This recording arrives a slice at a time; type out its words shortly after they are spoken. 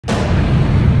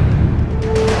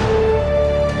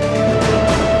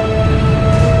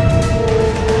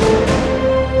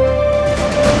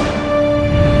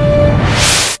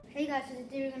guys, so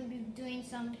today we're going to be doing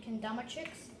some kendama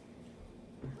tricks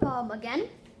again.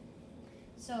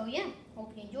 So yeah,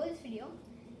 hope you enjoy this video.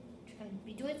 We're going to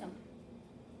be doing some.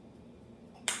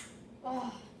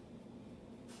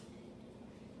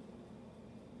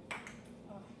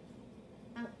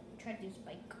 I'm trying to do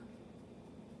spike.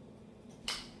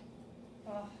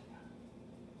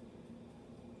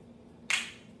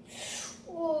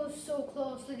 Oh, so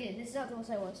close. Look at it. This is how close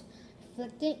I was. I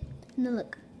flicked it, and then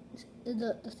look.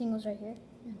 The thing was right here.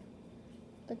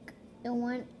 Look, it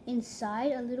went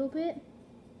inside a little bit,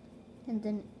 and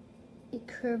then it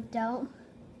curved out,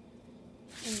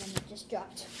 and then it just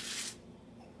dropped.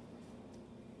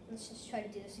 Let's just try to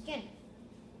do this again.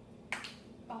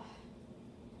 Oh.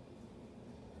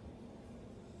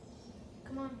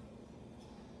 Come on.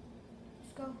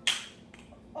 Let's go.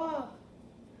 Oh.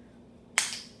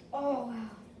 Oh, wow.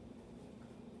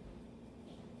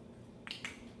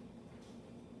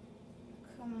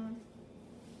 Come on.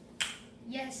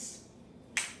 Yes.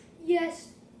 Yes.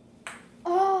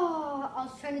 Oh, I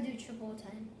was trying to do triple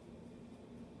time.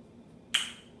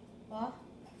 Oh.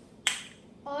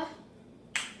 Oh.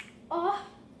 Oh.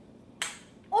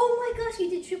 Oh my gosh, you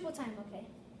did triple time. Okay.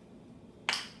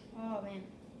 Oh, man.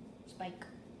 Spike.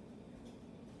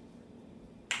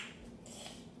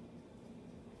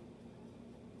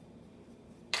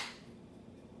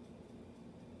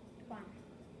 Come on.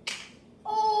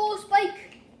 Oh, spike.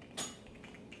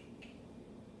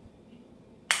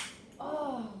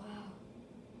 Oh, wow.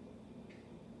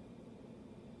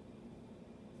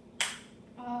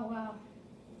 Oh, wow.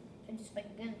 Should I do spike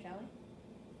again, shall we?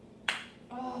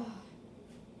 Oh.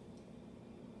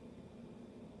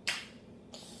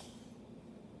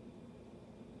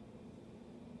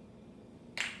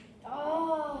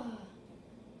 Oh.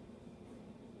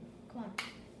 Come on.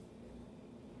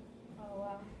 Oh,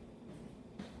 wow.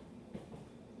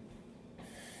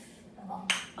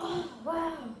 Oh,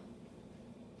 wow.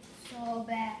 So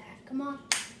bad. Come on.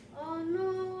 Oh, no.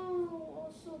 I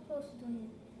was so close to doing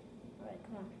it. Alright,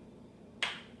 come on.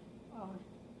 Oh.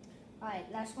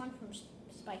 Alright, last one from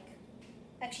Spike.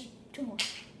 Actually, two more.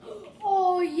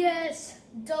 Oh, yes.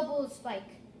 Double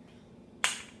spike.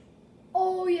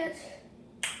 Oh, yes.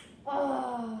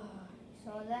 Oh.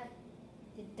 Saw that?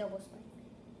 Did double spike.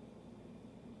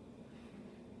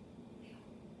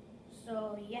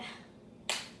 So, yeah.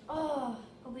 Oh,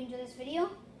 hope you enjoyed this video.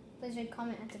 Please rate,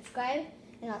 comment, and subscribe.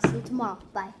 And I'll see you tomorrow.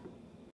 Bye.